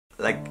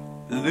like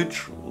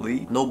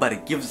literally nobody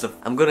gives a f.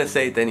 I'm gonna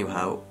say it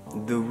anyhow.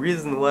 The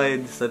reason why I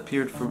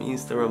disappeared from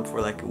Instagram for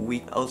like a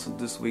week, also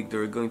this week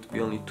there are going to be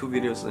only 2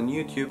 videos on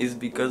YouTube, is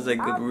because I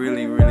got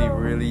really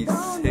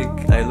sick.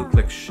 I look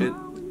like shit.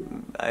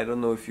 I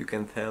don't know if you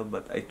can tell,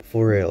 but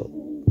for real,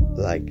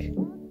 like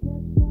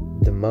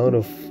the amount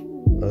of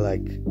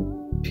like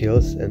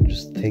pills and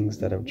just things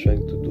that I'm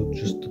trying to do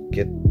just to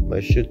get my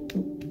shit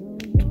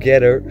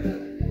together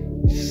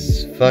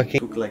is fucking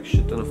took like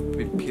shit ton of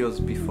pills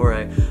before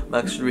I'm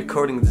actually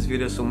recording this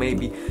video, so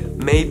maybe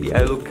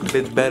I look a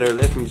bit better.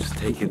 Let me just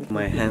take it in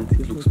my hand.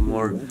 It looks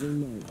more,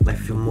 I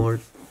feel more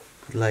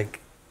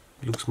like,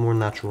 looks more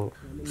natural.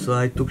 So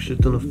I took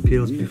shit ton of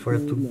pills before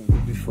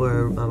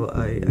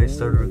I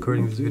started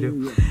recording this video.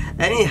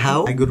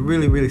 Anyhow, I got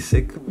really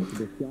sick.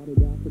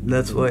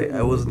 That's why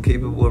I wasn't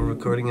capable of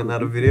recording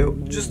another video.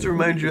 Just to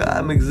remind you,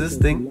 I'm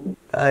existing.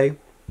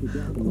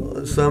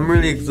 So I'm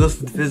really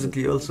exhausted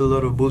physically. Also a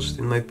lot of bullshit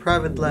in my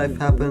private life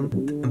happened.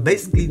 And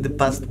basically the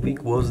past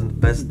week wasn't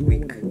the best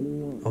week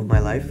of my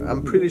life.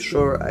 I'm pretty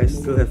sure I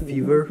still have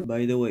fever.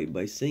 By the way,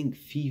 by saying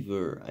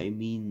fever, I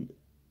mean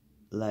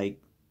like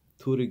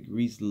 2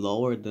 degrees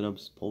lower than I'm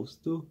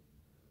supposed to.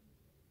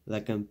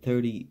 Like I'm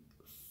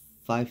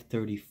 35,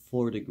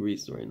 34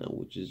 degrees right now,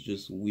 which is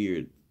just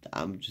weird.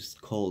 I'm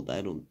just cold.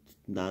 I don't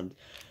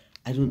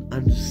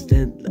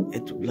understand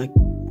it, like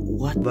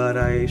what? But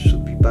I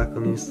should be back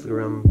on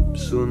Instagram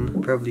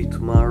soon, probably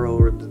tomorrow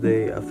or the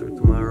day after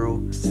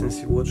tomorrow, since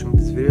you're watching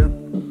this video.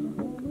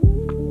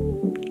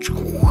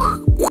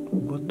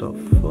 What the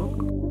fuck?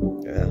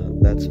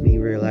 That's me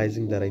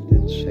realizing that I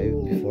didn't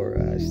shave before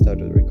I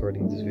started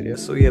recording this video.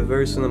 So yeah,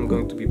 very soon I'm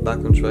going to be back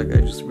on track.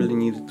 I just really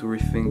needed to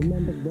rethink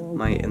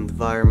my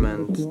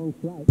environment,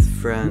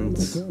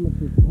 friends,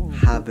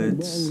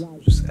 habits,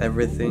 just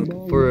everything.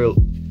 For real,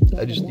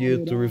 I just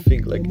needed to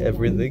rethink like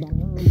everything,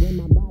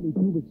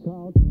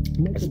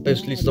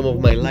 especially some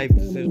of my life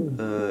decisions.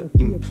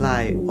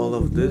 Imply all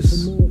of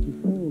this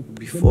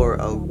before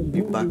I'll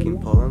be back in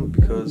Poland,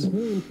 because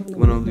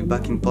when I'll be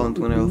back in Poland,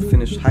 when I'll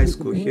finish high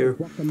school here,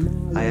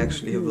 I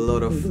actually have a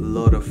lot of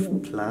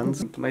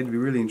plans. It might be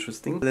really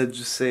interesting, let's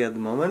just say at the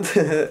moment.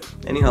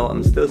 Anyhow,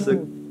 I'm still sick,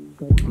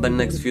 but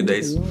next few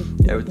days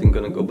everything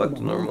gonna go back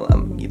to normal.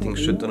 I'm eating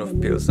shit ton of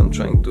pills. I'm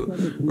trying to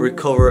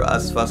recover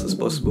as fast as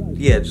possible.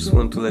 Yeah, just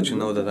want to let you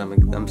know that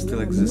I'm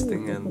still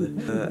existing,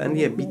 and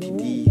yeah,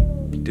 BTD,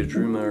 be the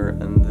dreamer,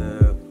 and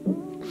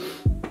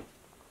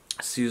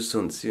see you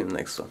soon. See you in the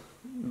next one.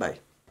 Bye.